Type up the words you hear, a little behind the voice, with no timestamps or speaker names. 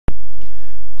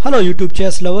Hello YouTube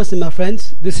chess lovers and my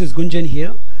friends, this is Gunjan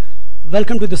here.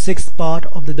 Welcome to the sixth part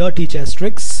of the dirty chess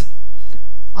tricks.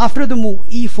 After the move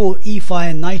e4,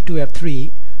 e5 and knight to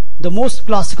f3, the most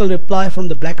classical reply from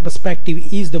the black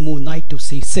perspective is the move knight to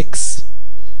c6.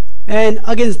 And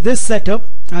against this setup,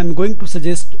 I am going to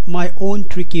suggest my own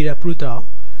tricky repertoire,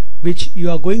 which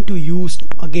you are going to use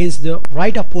against the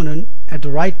right opponent at the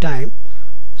right time.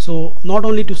 So not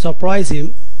only to surprise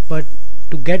him, but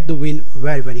to get the win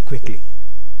very quickly.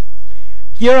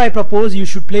 Here I propose you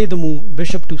should play the move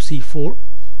bishop to c4,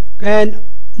 and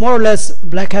more or less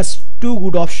black has two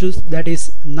good options, that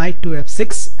is knight to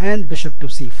f6 and bishop to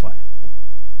c5.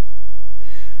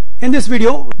 In this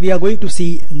video we are going to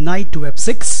see knight to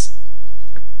f6.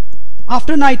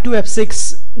 After knight to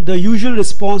f6, the usual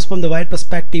response from the white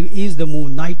perspective is the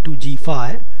move knight to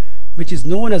g5, which is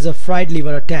known as a fried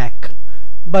liver attack.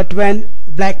 But when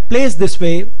black plays this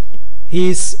way, he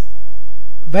is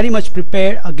very much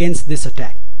prepared against this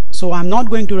attack. So I'm not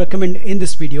going to recommend in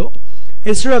this video.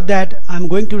 Instead of that, I'm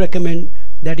going to recommend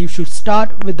that you should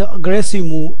start with the aggressive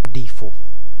move d4.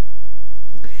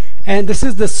 And this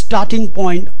is the starting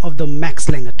point of the max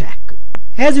Lange attack.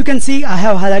 As you can see, I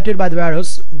have highlighted by the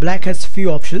arrows, black has few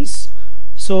options.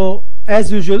 So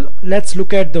as usual, let's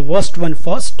look at the worst one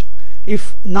first.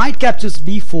 If knight captures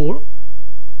d4,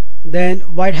 then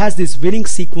white has this winning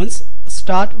sequence.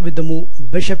 Start with the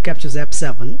move bishop captures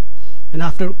f7, and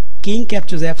after king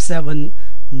captures f7,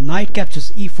 knight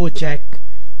captures e4 check.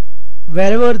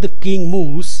 Wherever the king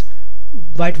moves,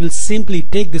 white will simply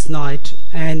take this knight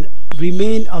and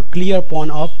remain a clear pawn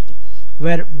up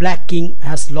where black king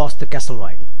has lost the castle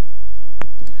right.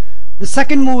 The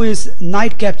second move is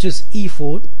knight captures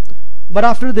e4, but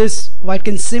after this white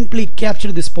can simply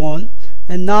capture this pawn,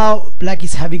 and now black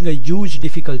is having a huge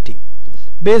difficulty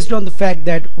based on the fact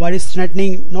that white is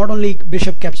threatening not only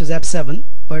bishop captures f7,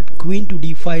 but queen to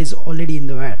d5 is already in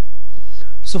the air.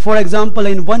 So for example,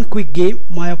 in one quick game,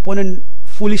 my opponent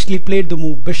foolishly played the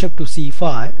move bishop to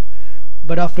c5,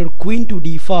 but after queen to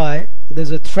d5, there's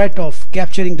a threat of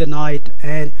capturing the knight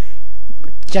and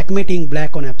checkmating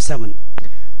black on f7.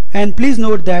 And please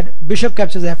note that bishop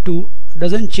captures f2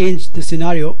 doesn't change the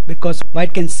scenario, because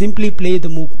white can simply play the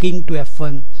move king to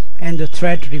f1 and the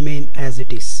threat remain as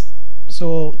it is.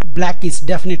 So black is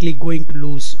definitely going to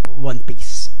lose one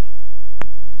piece.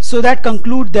 So that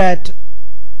concludes that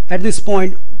at this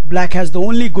point black has the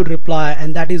only good reply,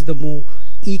 and that is the move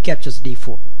e captures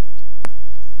d4.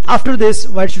 After this,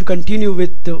 white should continue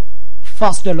with the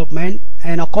fast development,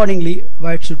 and accordingly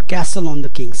white should castle on the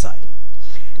king side.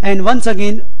 And once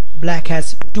again black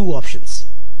has two options.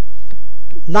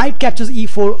 Knight captures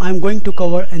e4 I am going to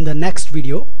cover in the next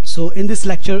video. So in this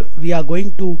lecture we are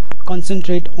going to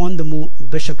concentrate on the move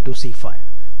bishop to c5,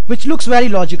 which looks very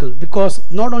logical, because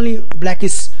not only black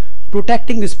is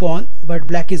protecting this pawn, but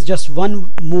black is just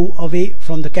one move away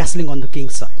from the castling on the king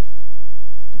side.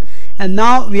 And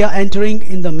now we are entering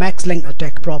in the max Lange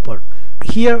attack proper.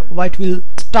 Here white will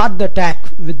start the attack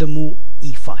with the move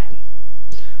e5.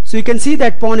 So you can see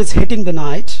that pawn is hitting the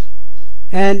knight,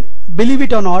 and believe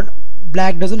it or not,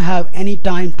 black doesn't have any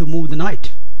time to move the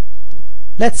knight.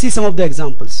 Let's see some of the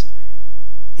examples.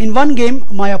 In one game,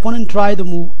 my opponent tried the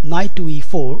move knight to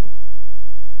e4.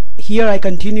 Here I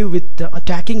continue with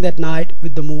attacking that knight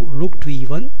with the move rook to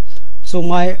e1. So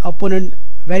my opponent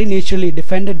very naturally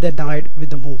defended that knight with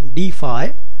the move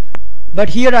d5. But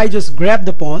here I just grab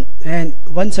the pawn and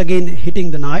once again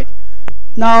hitting the knight.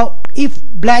 Now if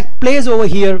black plays over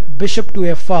here bishop to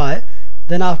f5,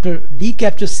 then after d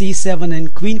captures c7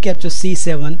 and queen captures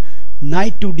c7,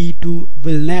 knight to d2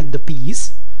 will nab the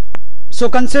piece. So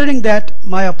considering that,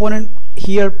 my opponent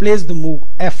here plays the move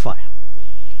f5,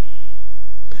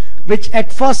 which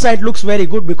at first sight looks very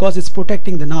good because it's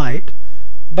protecting the knight.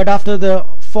 But after the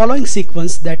following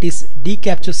sequence, that is d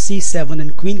captures c7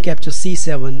 and queen captures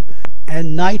c7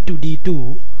 and knight to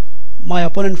d2, my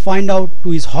opponent find out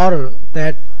to his horror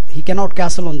that he cannot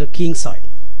castle on the king side.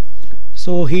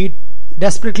 So he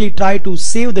desperately try to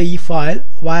save the e-file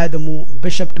via the move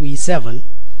bishop to e7,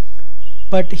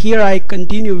 but here I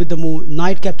continue with the move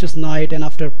knight captures knight, and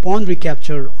after pawn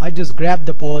recapture I just grab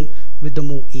the pawn with the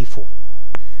move e4.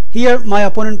 Here my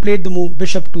opponent played the move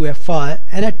bishop to f5,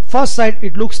 and at first sight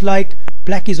it looks like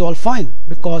black is all fine,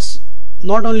 because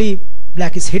not only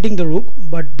black is hitting the rook,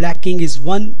 but black king is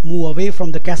one move away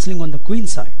from the castling on the queen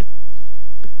side.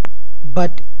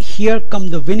 But here come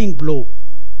the winning blow,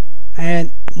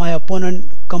 and my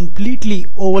opponent completely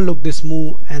overlooked this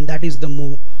move, and that is the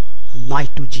move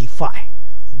knight to g5.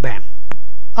 Bam!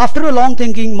 After a long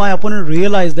thinking, my opponent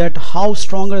realized that how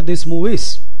stronger this move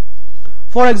is.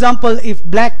 For example, if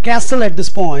black castle at this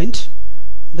point,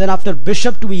 then after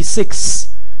bishop to e6,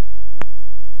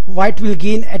 white will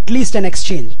gain at least an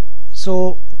exchange.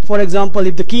 So for example,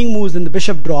 if the king moves, then the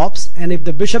bishop drops, and if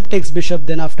the bishop takes bishop,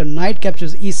 then after knight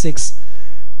captures e6,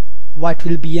 white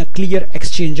will be a clear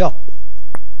exchange up.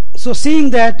 So seeing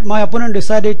that my opponent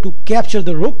decided to capture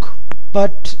the rook,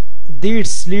 but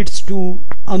this leads to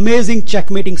amazing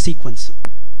checkmating sequence.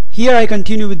 Here I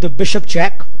continue with the bishop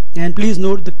check, and please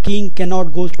note the king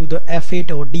cannot go to the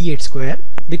f8 or d8 square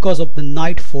because of the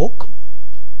knight fork.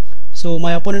 So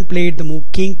my opponent played the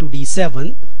move king to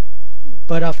d7,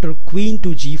 but after queen to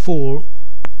g4,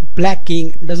 black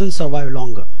king doesn't survive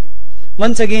longer.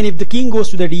 Once again, if the king goes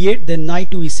to the d8, then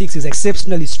knight to e6 is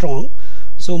exceptionally strong.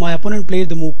 So my opponent played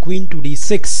the move queen to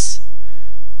d6,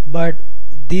 but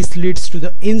this leads to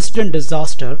the instant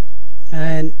disaster.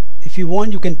 And if you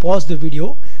want, you can pause the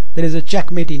video. There is a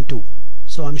checkmate in 2.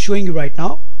 So I'm showing you right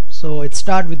now. So it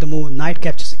starts with the move knight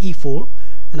captures e4,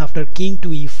 and after king to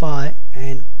e5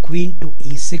 and queen to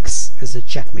e6 is a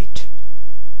checkmate.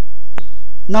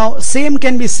 Now same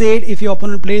can be said if your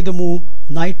opponent play the move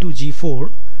knight to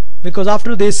g4, because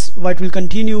after this white will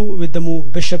continue with the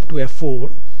move bishop to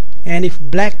f4, and if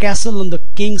black castle on the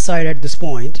king side at this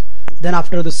point, then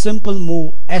after the simple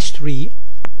move h3,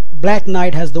 black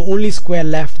knight has the only square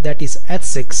left, that is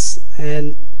h6,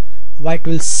 and white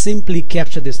will simply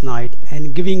capture this knight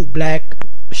and giving black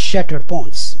shattered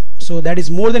pawns. So that is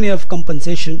more than enough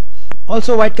compensation.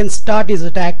 Also white can start his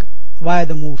attack via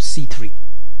the move c3.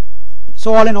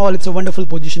 So all in all, it's a wonderful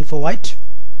position for white.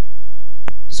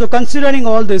 So considering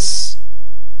all this,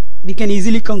 we can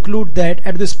easily conclude that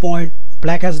at this point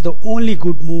black has the only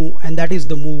good move, and that is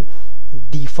the move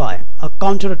d5, a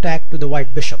counter attack to the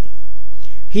white bishop.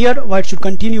 Here white should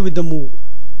continue with the move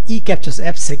e captures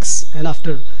f6, and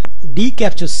after d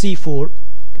captures c4,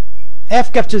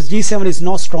 f captures g7 is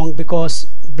not strong because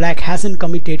black hasn't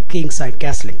committed king side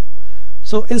castling.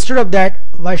 So instead of that,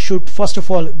 white should first of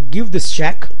all give this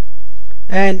check,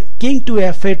 and king to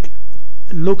f8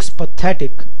 looks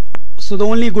pathetic. So the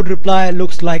only good reply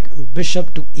looks like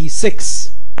bishop to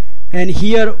e6, and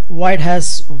here white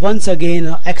has once again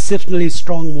an exceptionally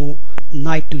strong move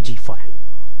knight to g5.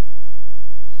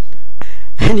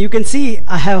 And you can see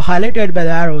I have highlighted by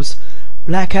the arrows,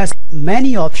 black has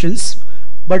many options,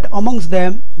 but amongst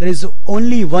them there is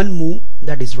only one move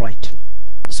that is right.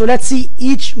 So let's see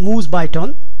each moves by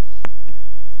turn.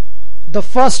 The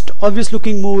first obvious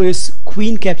looking move is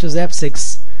queen captures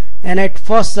f6, and at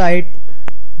first sight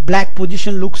black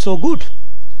position looks so good,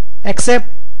 except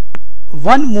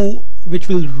one move which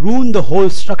will ruin the whole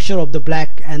structure of the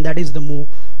black, and that is the move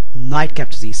knight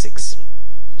captures e6.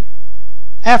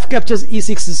 F captures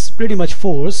e6 is pretty much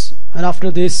force, and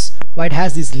after this white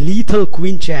has this lethal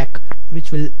queen check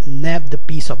which will nab the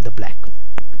piece of the black.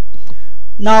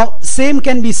 Now same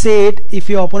can be said if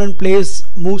your opponent plays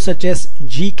moves such as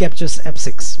g captures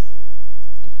f6.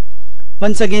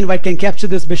 Once again white can capture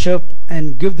this bishop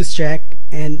and give this check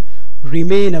and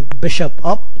remain a bishop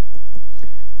up.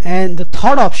 And the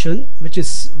third option, which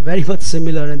is very much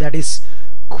similar, and that is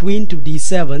queen to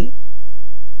d7,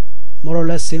 more or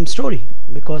less same story,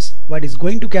 because white is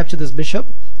going to capture this bishop,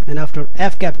 and after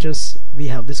f captures we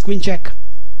have this queen check.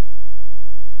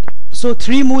 So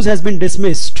 3 moves has been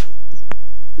dismissed.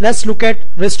 Let's look at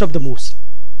rest of the moves.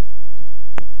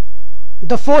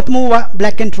 The fourth move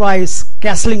black can try is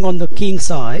castling on the king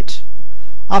side.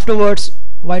 Afterwards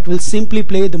white will simply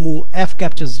play the move f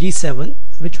captures g7,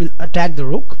 which will attack the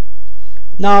rook.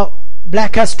 Now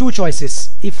black has 2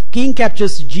 choices. If king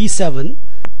captures g7,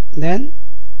 then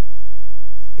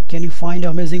can you find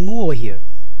an amazing move over here?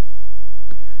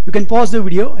 You can pause the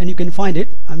video and you can find it.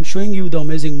 I'm showing you the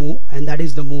amazing move, and that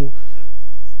is the move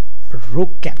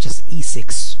rook captures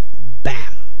e6.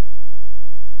 Bam!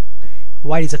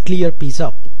 White is a clear piece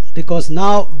up, because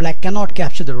now black cannot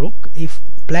capture the rook. If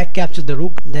black captures the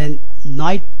rook, then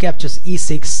knight captures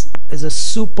e6 is a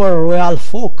super royal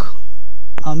fork.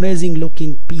 Amazing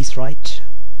looking piece, right?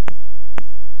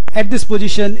 At this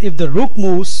position, if the rook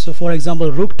moves, so for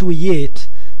example rook to e8,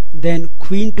 then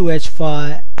queen to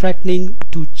h5, threatening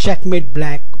to checkmate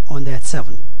black on the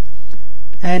h7.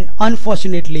 And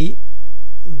unfortunately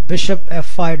bishop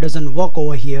f5 doesn't work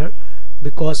over here,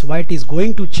 because white is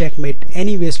going to checkmate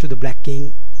anyways to the black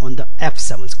king on the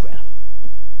f7 square.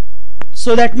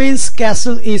 So that means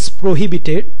castle is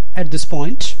prohibited at this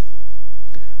point.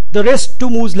 The rest 2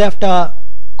 moves left are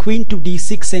queen to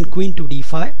d6 and queen to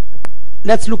d5.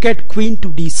 Let's look at queen to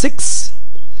d6.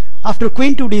 After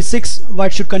queen to d6,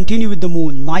 white should continue with the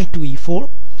move knight to e4,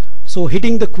 so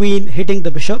hitting the queen, hitting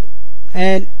the bishop,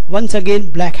 and once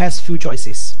again black has few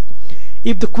choices.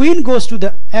 If the queen goes to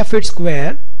the f8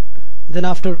 square, then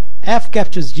after f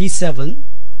captures g7,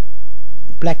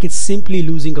 black is simply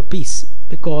losing a piece,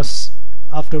 because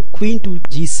after queen to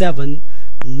g7,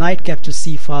 knight captures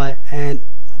c5 and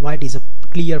white is a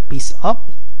clear piece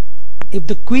up. If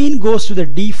the queen goes to the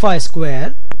d5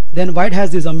 square, then white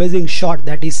has this amazing shot,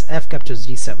 that is f captures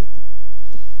g7,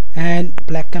 and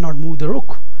black cannot move the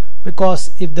rook,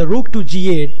 because if the rook to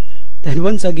g8, then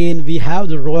once again we have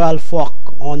the royal fork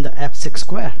on the f6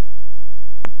 square.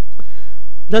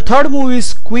 The third move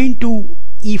is queen to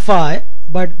e5,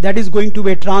 but that is going to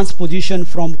be a transposition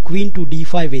from queen to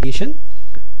d5 variation.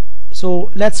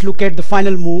 So let's look at the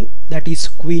final move, that is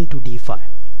queen to d5.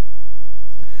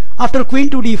 After queen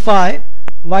to d5,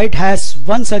 white has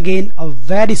once again a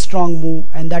very strong move,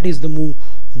 and that is the move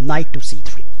knight to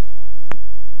c3.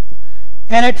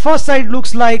 And at first sight it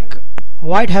looks like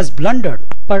white has blundered,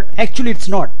 but actually it's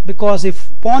not, because if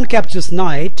pawn captures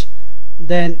knight,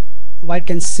 then white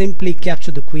can simply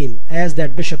capture the queen, as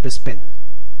that bishop is pinned.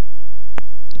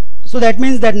 So that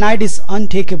means that knight is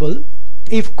untakeable.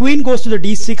 If queen goes to the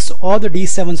d6 or the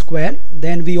d7 square,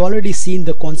 then we already seen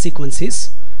the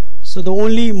consequences. So the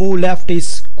only move left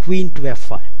is queen to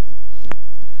f5.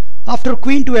 After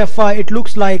queen to f5, it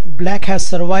looks like black has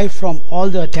survived from all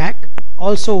the attack.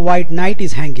 Also white knight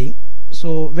is hanging,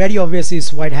 so very obvious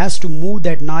is white has to move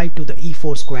that knight to the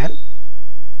e4 square,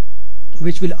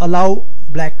 which will allow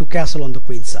black to castle on the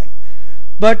queen side.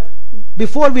 But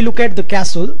before we look at the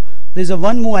castle, there is a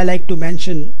one move I like to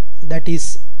mention, that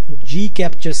is g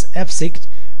captures f6,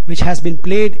 which has been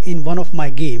played in one of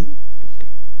my game.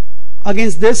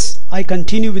 Against this I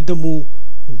continue with the move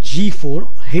g4,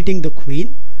 hitting the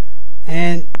queen,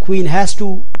 and queen has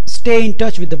to stay in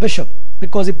touch with the bishop,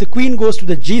 because if the queen goes to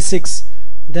the g6,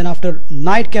 then after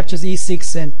knight captures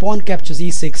e6 and pawn captures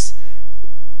e6,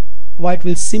 white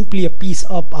will simply a piece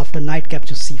up after knight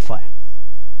captures c5.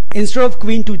 Instead of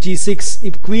queen to g6,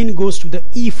 if queen goes to the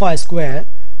e5 square,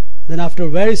 then after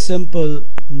very simple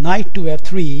knight to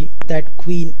f3, that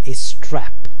queen is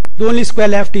trapped. The only square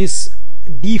left is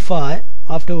d5.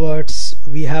 Afterwards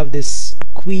we have this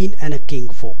queen and a king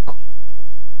fork.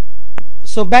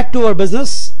 So back to our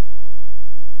business.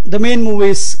 The main move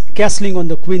is castling on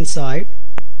the queen side,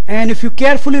 and if you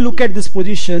carefully look at this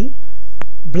position,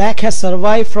 black has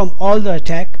survived from all the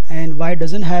attack and white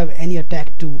doesn't have any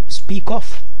attack to speak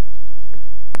of.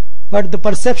 But the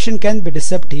perception can be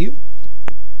deceptive.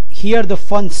 Here the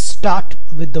fun start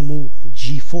with the move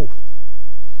g4.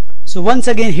 So once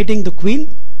again hitting the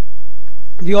queen.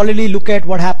 We already look at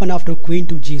what happened after queen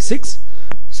to g6.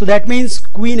 So that means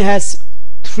queen has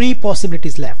three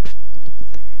possibilities left.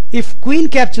 If queen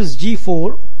captures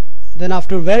g4, then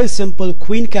after very simple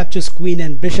queen captures queen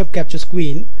and bishop captures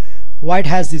queen, white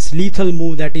has this lethal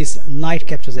move, that is knight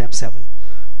captures f7.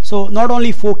 So not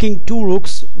only forking two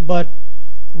rooks, but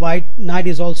white knight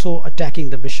is also attacking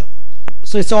the bishop.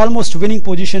 So it's almost winning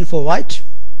position for white.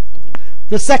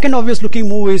 The second obvious looking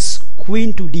move is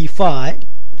queen to d5,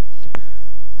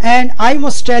 and I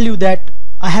must tell you that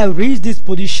I have reached this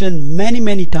position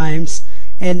many times,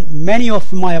 and many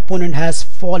of my opponent has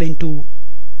fallen into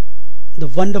the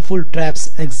wonderful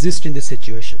traps exist in this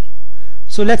situation.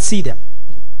 So let's see them.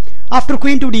 After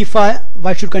queen to d5,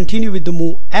 white should continue with the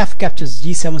move f captures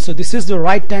g7. So this is the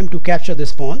right time to capture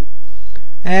this pawn,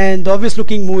 and the obvious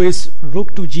looking move is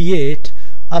rook to g8.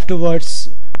 Afterwards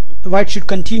white should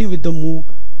continue with the move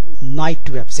knight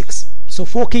to f6. So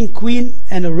forking queen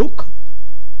and a rook.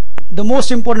 The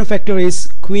most important factor is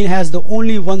queen has the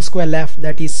only one square left,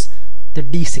 that is the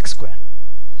d6 square.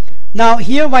 Now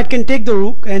here white can take the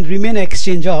rook and remain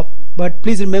exchange up, but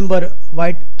please remember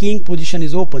white king position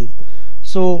is open,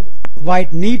 so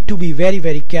white need to be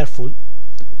very careful.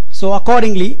 So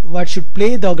accordingly white should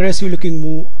play the aggressive looking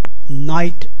move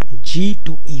knight g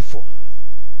to e4.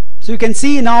 So you can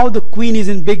see now the queen is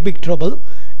in big trouble,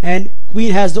 and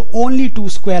queen has the only two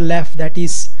square left, that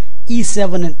is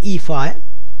e7 and e5.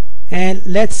 And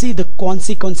let's see the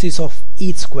consequences of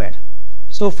each square.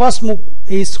 So first move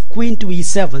is queen to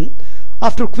e7.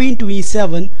 After queen to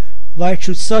e7, white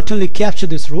should certainly capture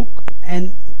this rook,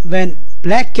 and when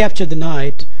black capture the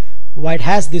knight, white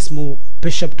has this move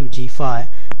bishop to g5,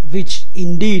 which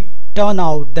indeed turn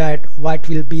out that white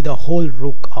will be the whole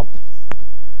rook up.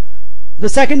 The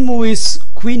second move is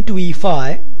queen to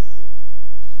e5.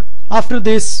 After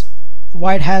this,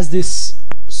 white has this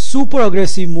super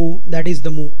aggressive move, that is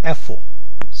the move f4.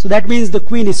 So that means the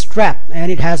queen is trapped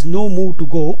and it has no move to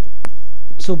go.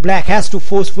 So black has to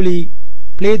forcefully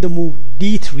play the move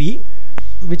d3,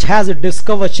 which has a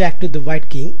discover check to the white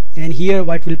king, and here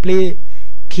white will play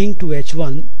king to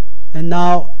h1. And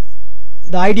now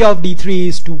the idea of d3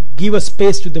 is to give a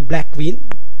space to the black queen.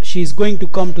 she is going to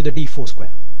come to the d4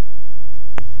 square.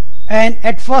 And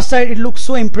at first sight it looks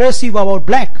so impressive about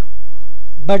black,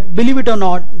 but believe it or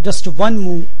not, just one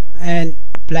move and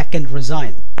black can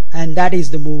resign, and that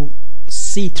is the move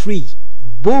c3.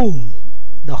 Boom,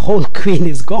 the whole queen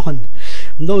is gone,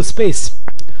 no space.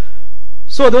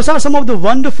 So those are some of the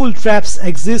wonderful traps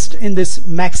exist in this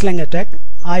max Lange attack.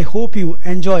 I hope you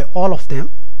enjoy all of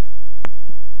them.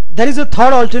 There is a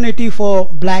third alternative for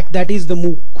black, that is the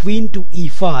move queen to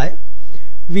e5,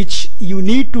 which you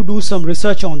need to do some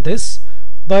research on this.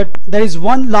 But there is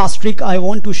one last trick I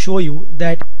want to show you,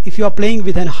 that if you are playing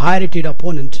with an high rated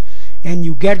opponent and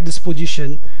you get this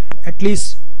position, at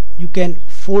least you can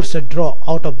force a draw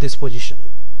out of this position.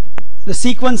 The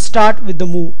sequence start with the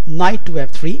move knight to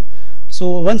f3. So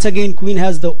once again queen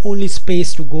has the only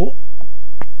space to go,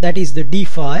 that is the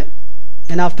d5,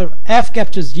 and after f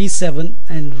captures g7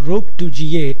 and rook to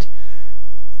g8,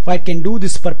 white can do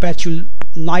this perpetual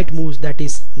knight moves, that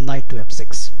is knight to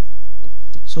f6.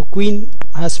 So queen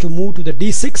has to move to the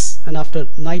d6, and after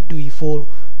knight to e4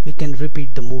 we can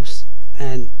repeat the moves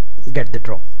and get the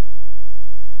draw.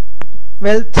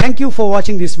 Well, thank you for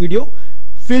watching this video.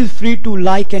 Feel free to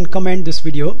like and comment this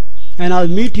video, and I'll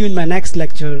meet you in my next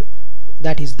lecture,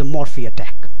 that is the Morphy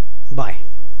attack. Bye.